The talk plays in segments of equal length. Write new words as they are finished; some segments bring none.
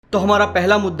तो हमारा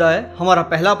पहला मुद्दा है, हमारा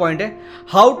पहला पॉइंट है,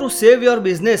 how to save your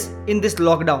business in this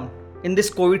lockdown, in this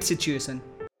Covid situation.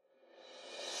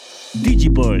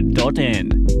 Digipearl.in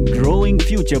Growing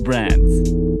Future Brands।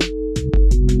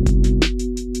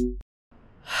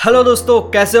 Hello दोस्तों,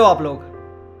 कैसे हो आप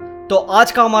लोग। तो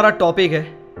आज का हमारा टॉपिक है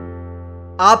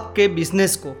आपके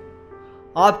बिजनेस को,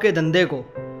 आपके धंधे को,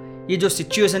 ये जो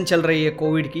सिचुएशन चल रही है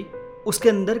कोविड की, उसके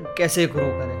अंदर कैसे ग्रो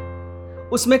करें,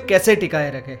 उसमें कैसे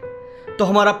टिकाए रखें। तो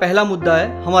हमारा पहला मुद्दा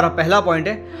है, हमारा पहला पॉइंट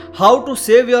है, how to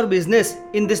save your business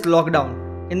in this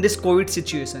lockdown, in this Covid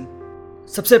situation.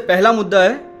 सबसे पहला मुद्दा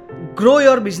है, grow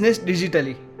your business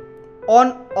digitally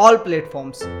on all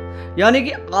platforms. यानी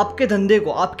कि आपके धंधे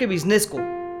को, आपके बिजनेस को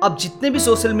आप जितने भी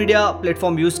सोशल मीडिया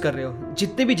प्लेटफॉर्म यूज़ कर रहे हो,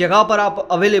 जितने भी जगह पर आप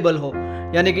अवेलेबल हो,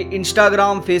 यानी कि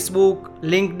Instagram, Facebook,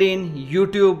 LinkedIn,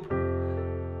 YouTube,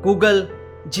 Google,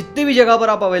 जितनी भी जगह पर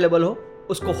आप अवेलेबल हो,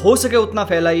 उसको हो सके उतना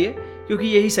फैलाइए, क्योंकि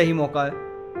यही सही मौका है।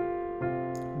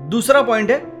 दूसरा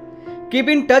पॉइंट है, keep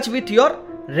in touch with your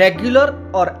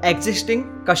regular और एग्जिस्टिंग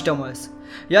कस्टमर्स।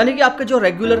 यानी कि आपके जो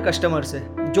रेगुलर कस्टमर्स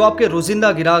है, जो आपके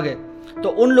रोजिंदा ग्राहक है, तो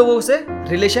उन लोगों से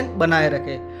रिलेशन बनाए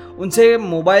रखें। उनसे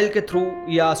मोबाइल के थ्रू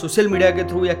या सोशल मीडिया के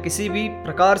थ्रू या किसी भी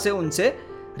प्रकार से उनसे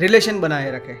रिलेशन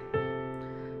बनाए रखें।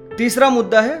 तीसरा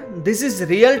मुद्दा है, this is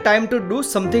real time to do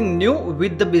something new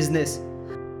with the business.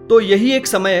 तो यही एक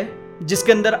समय है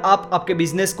जिसके अंदर आप आपके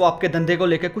बिजनेस को, आपके धंधे को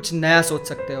लेकर कुछ नया सोच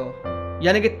सकते हो।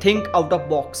 यानी कि थिंक आउट ऑफ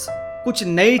बॉक्स, कुछ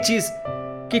नई चीज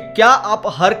कि क्या आप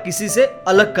हर किसी से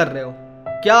अलग कर रहे हो,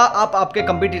 क्या आप आपके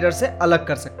कंपटीटर से अलग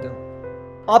कर सकते हो।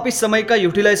 आप इस समय का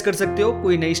यूटिलाइज कर सकते हो,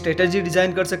 कोई नई स्ट्रेटेजी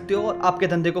डिजाइन कर सकते हो और आपके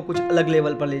धंधे को कुछ अलग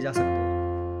लेवल पर ले जा सकते हो।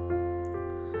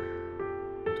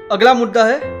 अगला मुद्दा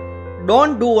है,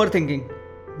 don't do over thinking,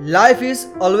 life is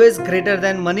always greater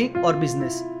than money और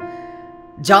बिजनेस।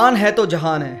 जान है तो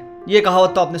जहान है, ये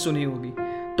कहावत तो आपने सुनी होगी।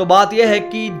 तो बात यह है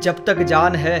कि जब तक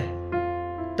जान है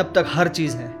तब तक हर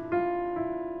चीज है,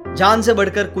 जान से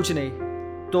बढ़कर कुछ नहीं।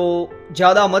 तो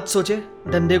ज्यादा मत सोचे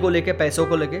धंधे को लेके, पैसों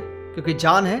को लेके, क्योंकि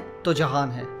जान है तो जहान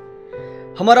है।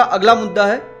 हमारा अगला मुद्दा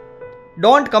है,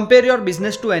 don't compare your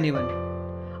business to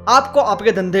anyone. आपको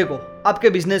आपके धंधे को, आपके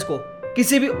बिजनेस को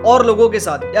किसी भी और लोगों के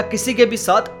साथ या किसी के भी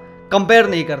साथ कंपेयर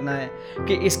नहीं करना है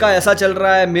कि इसका ऐसा चल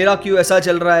रहा है, मेरा क्यों ऐसा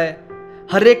चल रहा है।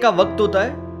 हर एक का वक्त होता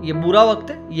है, ये बुरा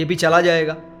वक्त है, ये भी चला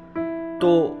जाएगा।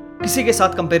 तो किसी के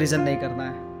साथ कंपैरिजन नहीं करना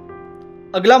है।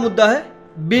 अगला मुद्दा है,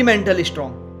 बी मेंटली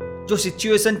स्ट्रांग। जो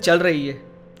सिचुएशन चल रही है,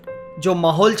 जो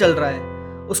माहौल चल रहा है,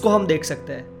 उसको हम देख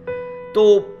सकते हैं। तो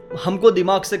हमको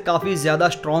दिमाग से काफ़ी ज़्यादा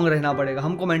स्ट्रांग रहना पड़ेगा,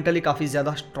 हमको मेंटली काफ़ी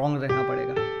ज़्यादा स्ट्रांग रहना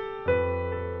पड़ेगा।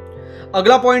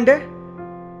 अगला पॉइंट है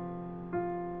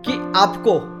कि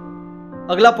आपको,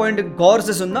 अगला पॉइंट गौर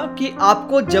से सुनना, कि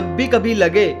आपको जब भी कभी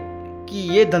लगे कि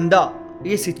ये धंधा,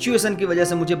 ये सिचुएशन की वजह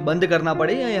से मुझे बंद करना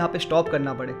पड़े या यहाँ पे स्टॉप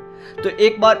करना पड़े, तो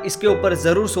एक बार इसके ऊपर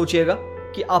ज़रूर सोचिएगा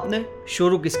कि आपने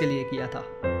शुरू किसके लिए किया था।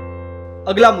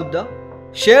 अगला मुद्दा,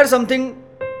 शेयर समथिंग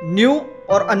न्यू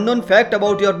और unknown fact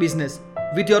about your business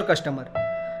with your customer.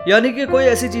 यानी कि कोई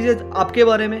ऐसी चीज़ें आपके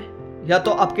बारे में या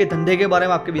तो आपके धंधे के बारे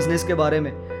में, आपके बिजनेस के बारे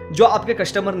में, जो आपके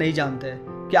कस्टमर नहीं जानते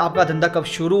हैं कि आपका धंधा कब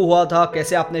शुरू हुआ था,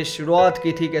 कैसे आपने शुरुआत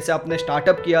की थी, कैसे आपने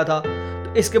स्टार्टअप किया था।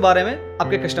 तो इसके बारे में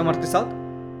आपके कस्टमर के साथ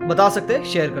बता सकते हैं,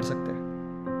 शेयर कर सकते हैं।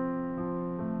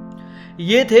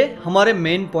 ये थे हमारे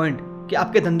मेन पॉइंट कि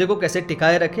आपके धंधे को कैसे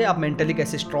टिकाए रखें, आप मेंटली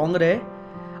कैसे स्ट्रांग रहे।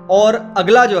 और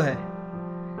अगला जो है,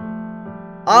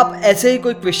 आप ऐसे ही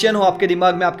कोई क्वेश्चन हो आपके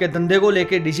दिमाग में आपके धंधे को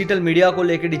लेके, डिजिटल मीडिया को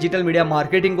लेके, डिजिटल मीडिया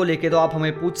मार्केटिंग को लेके, तो आप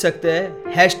हमें पूछ सकते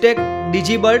हैं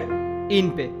 #DigiBirdIn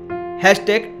पे,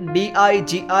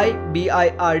 #DIGIBIRDIN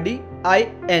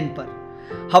पर।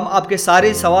 हम आपके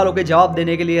सारे सवालों के जवाब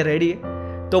देने के लिए रेडी है,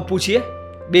 तो पूछिए,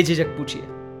 बेझिझक पूछिए।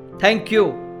 Thank you.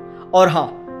 और हाँ,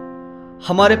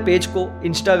 हमारे पेज को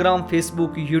इंस्टाग्राम,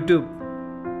 फेसबुक, यूट्यूब,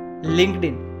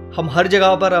 लिंक्डइन, हम हर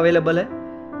जगह पर अवेलेबल है।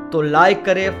 तो लाइक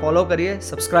करिए, फॉलो करिए,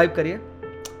 सब्सक्राइब करिए,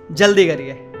 जल्दी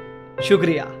करिए।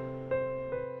 शुक्रिया।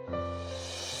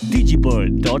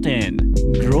 Digipearl.in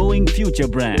Growing Future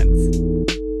Brands।